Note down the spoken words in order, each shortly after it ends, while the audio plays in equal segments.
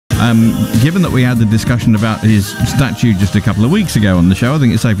Given that we had the discussion about his statue just a couple of weeks ago on the show, I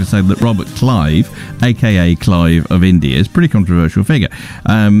think it's safe to say that Robert Clive, a.k.a. Clive of India, is a pretty controversial figure.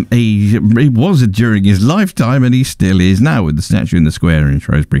 He was during his lifetime, and he still is now, with the statue in the square in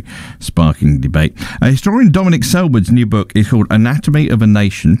Shrewsbury sparking debate. Historian Dominic Selwood's new book is called Anatomy of a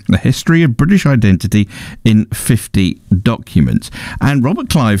Nation, The History of British Identity in 50 Documents. And Robert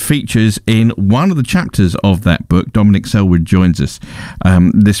Clive features in one of the chapters of that book. Dominic Selwood joins us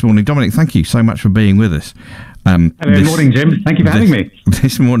this morning. Dominic, thank you so much for being with us. Good morning, Jim. Thank you for having me.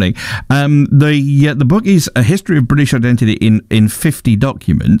 This morning. The book is A History of British Identity in 50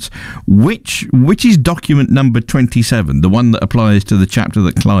 Documents. Which is document number 27, the one that applies to the chapter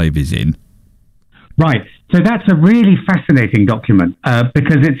that Clive is in? Right. So that's a really fascinating document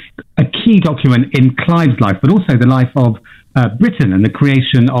because it's a key document in Clive's life, but also the life of Britain and the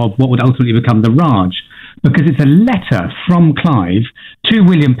creation of what would ultimately become the Raj, because it's a letter from Clive to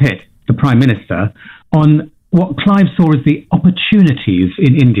William Pitt, the Prime Minister, on what Clive saw as the opportunities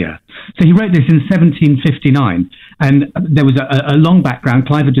in India. So he wrote this in 1759, and there was a long background.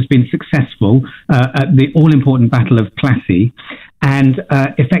 Clive had just been successful at the all-important Battle of Plassey, and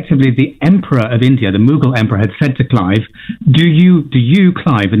effectively the Emperor of India, the Mughal Emperor, had said to Clive, do you,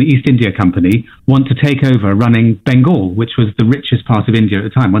 Clive, and the East India Company want to take over running Bengal, which was the richest part of India at the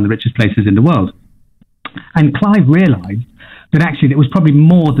time, one of the richest places in the world? And Clive realised that actually it was probably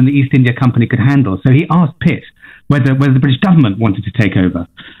more than the East India Company could handle. So he asked Pitt whether the British government wanted to take over.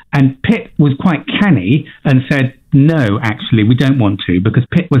 And Pitt was quite canny and said, no, actually, we don't want to, because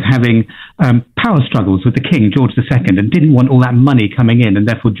Pitt was having power struggles with the king, George II, and didn't want all that money coming in, and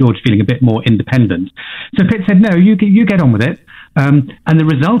therefore George feeling a bit more independent. So Pitt said, no, you get on with it. And the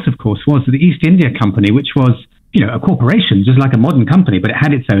result, of course, was that the East India Company, which was, a corporation, just like a modern company, but it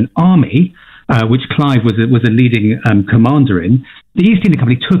had its own army, which Clive was a leading commander in. The East India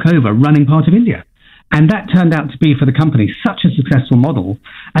Company took over running part of India. And that turned out to be, for the company, such a successful model,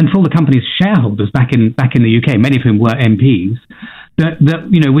 and for all the company's shareholders back in the UK, many of whom were MPs, that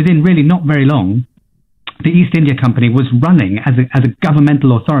within really not very long, the East India Company was running as a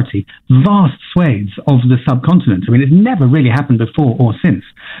governmental authority vast swathes of the subcontinent. I mean, it's never really happened before or since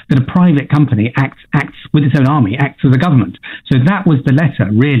that a private company acts with its own army, acts as a government. So that was the letter,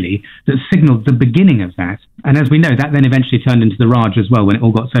 really, that signalled the beginning of that. And as we know, that then eventually turned into the Raj as well, when it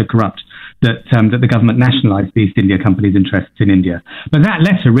all got so corrupt that the government nationalised the East India Company's interests in India. But that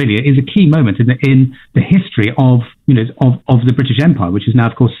letter really is a key moment in the history of the British Empire, which is now,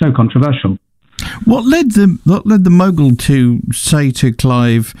 of course, so controversial. What led the Mughal to say to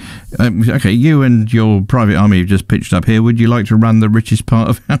Clive, "Okay, you and your private army have just pitched up here. Would you like to run the richest part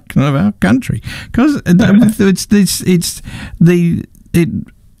of our country?" Because I'm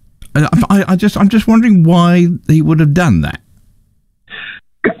just wondering why he would have done that.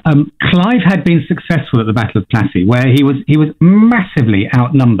 Clive had been successful at the Battle of Plassey, where he was massively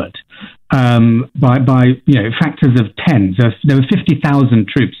outnumbered by factors of 10. So there were 50,000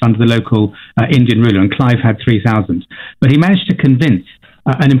 troops under the local Indian ruler, and Clive had 3,000. But he managed to convince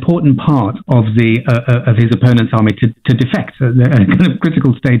an important part of his opponent's army to defect at a kind of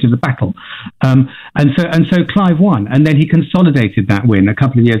critical stage of the battle, and so Clive won, and then he consolidated that win a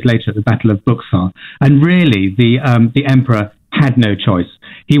couple of years later at the Battle of Buxar. And really, the emperor had no choice.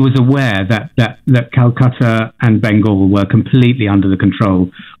 He was aware that Calcutta and Bengal were completely under the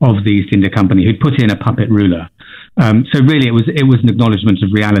control of the East India Company, who'd put in a puppet ruler. So really, it was an acknowledgement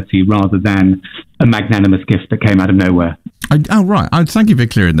of reality rather than a magnanimous gift that came out of nowhere. Right. Thank you for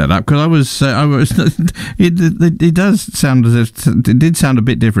clearing that up, because I was. It does sound as if it did sound a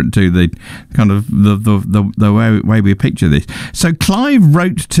bit different to the kind of the way we picture this. So Clive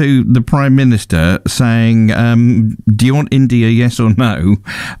wrote to the Prime Minister saying, "Do you want India? Yes or no?"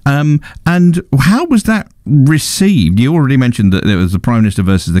 And how was that received? You already mentioned that there was the Prime Minister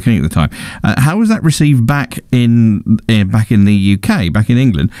versus the King at the time. How was that received back in the UK, back in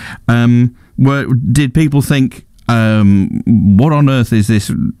England? Did people think, what on earth is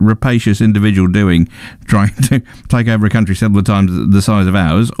this rapacious individual doing, trying to take over a country several times the size of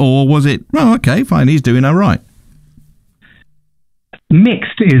ours? Or was it, oh, okay, fine, he's doing all right?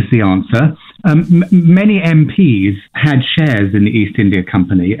 Mixed is the answer. Many MPs had shares in the East India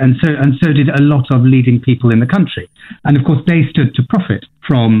Company, and so did a lot of leading people in the country. And of course, they stood to profit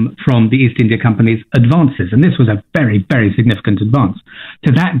from the East India Company's advances, and this was a very, very significant advance.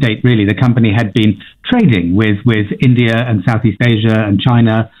 To that date, really, the company had been trading with India and Southeast Asia and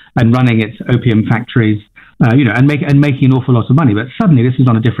China, and running its opium factories. and making an awful lot of money. But suddenly this was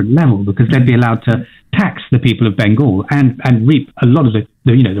on a different level, because they'd be allowed to tax the people of Bengal and reap a lot of the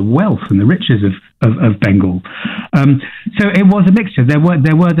wealth and the riches of Bengal. So it was a mixture. There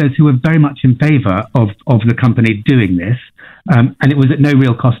were those who were very much in favour of the company doing this, and it was at no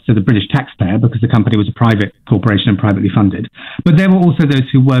real cost to the British taxpayer, because the company was a private corporation and privately funded. But there were also those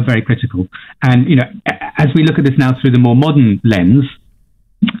who were very critical. And as we look at this now through the more modern lens,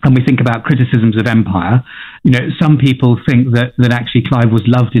 and we think about criticisms of empire, some people think that actually Clive was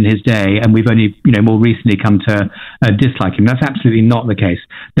loved in his day, and we've only, more recently come to dislike him. That's absolutely not the case.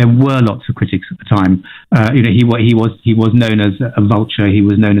 There were lots of critics at the time. He was known as a vulture. He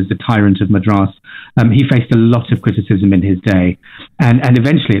was known as the Tyrant of Madras. He faced a lot of criticism in his day, and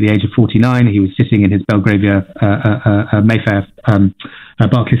eventually, at the age of 49, he was sitting in his Belgravia Mayfair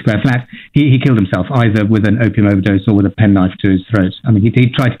Berkeley Square flat. He killed himself, either with an opium overdose or with a penknife to his throat. I mean,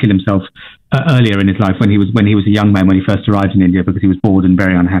 he tried to kill himself earlier in his life, when he was a young man, when he first arrived in India, because he was bored and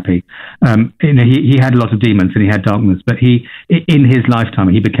very unhappy. He had a lot of demons and he had darkness, but in his lifetime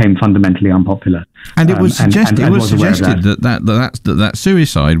he became fundamentally unpopular. And it was suggested that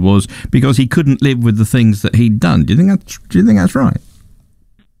suicide was because he couldn't live with the things that he'd done. Do you think that's right?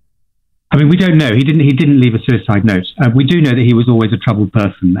 I mean, we don't know. He didn't leave a suicide note. We do know that he was always a troubled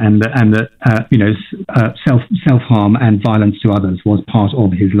person, and that self-harm and violence to others was part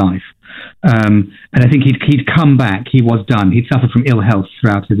of his life. And I think he'd come back. He was done. He'd suffered from ill health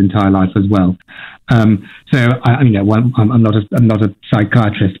throughout his entire life as well. I'm not a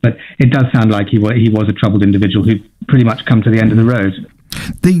psychiatrist, but it does sound like he was a troubled individual who pretty much come to the end of the road.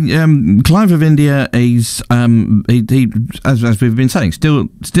 The Clive of India is, he as we've been saying,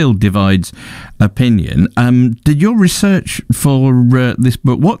 still divides opinion. Did your research for this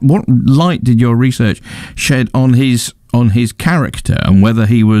book, what light did your research shed on his character, and whether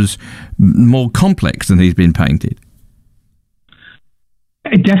he was more complex than he's been painted?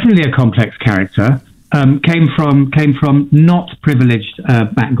 Definitely a complex character. Came from not privileged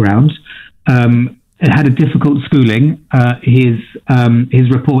background. Had a difficult schooling. His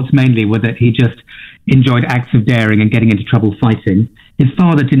reports mainly were that he just enjoyed acts of daring and getting into trouble fighting. His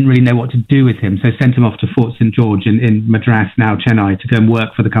father didn't really know what to do with him, so sent him off to Fort St. George in Madras, now Chennai, to go and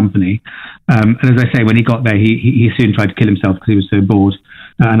work for the company. And as I say, when he got there, he soon tried to kill himself because he was so bored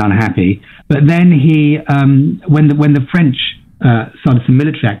and unhappy. But then when the French started some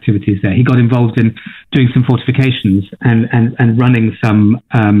military activities there, he got involved in doing some fortifications and running some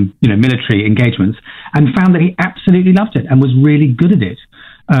military engagements, and found that he absolutely loved it and was really good at it.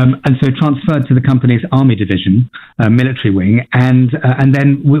 And so transferred to the company's army division, military wing, and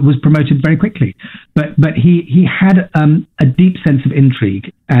then was promoted very quickly. But he had a deep sense of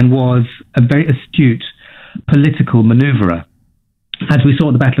intrigue and was a very astute political maneuverer, as we saw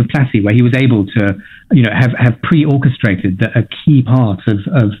at the Battle of Plassey, where he was able to, have pre-orchestrated a key part of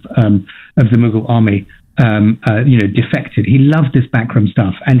the Mughal army, defected. He loved this backroom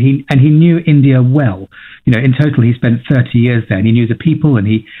stuff, and he knew India well. In total, he spent 30 years there, and he knew the people, and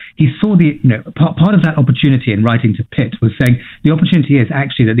he saw part of that opportunity in writing to Pitt was saying the opportunity is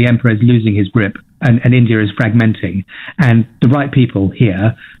actually that the emperor is losing his grip, and India is fragmenting, and the right people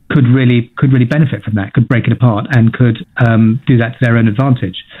here could really benefit from that, could break it apart, and could do that to their own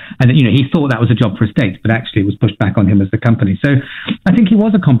advantage. And he thought that was a job for a state, but actually it was pushed back on him as the company. So I think he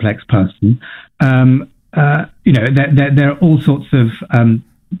was a complex person. There are all sorts of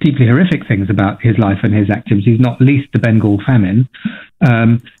deeply horrific things about his life and his activities, not least the Bengal famine.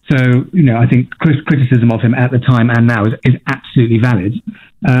 I think criticism of him at the time and now is absolutely valid.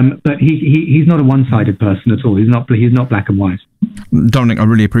 But he's not a one-sided person at all. He's not black and white. Dominic, I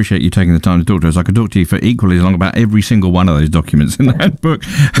really appreciate you taking the time to talk to us. I could talk to you for equally as long about every single one of those documents in that book.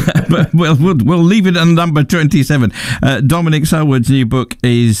 But we'll leave it at number 27. Dominic Selwood's new book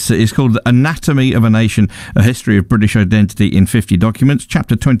is called Anatomy of a Nation, A History of British Identity in 50 Documents.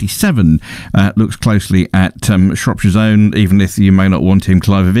 Chapter 27 looks closely at Shropshire's own, even if you may not want him,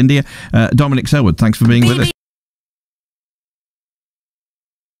 Clive of India. Dominic Selwood, thanks for being with us.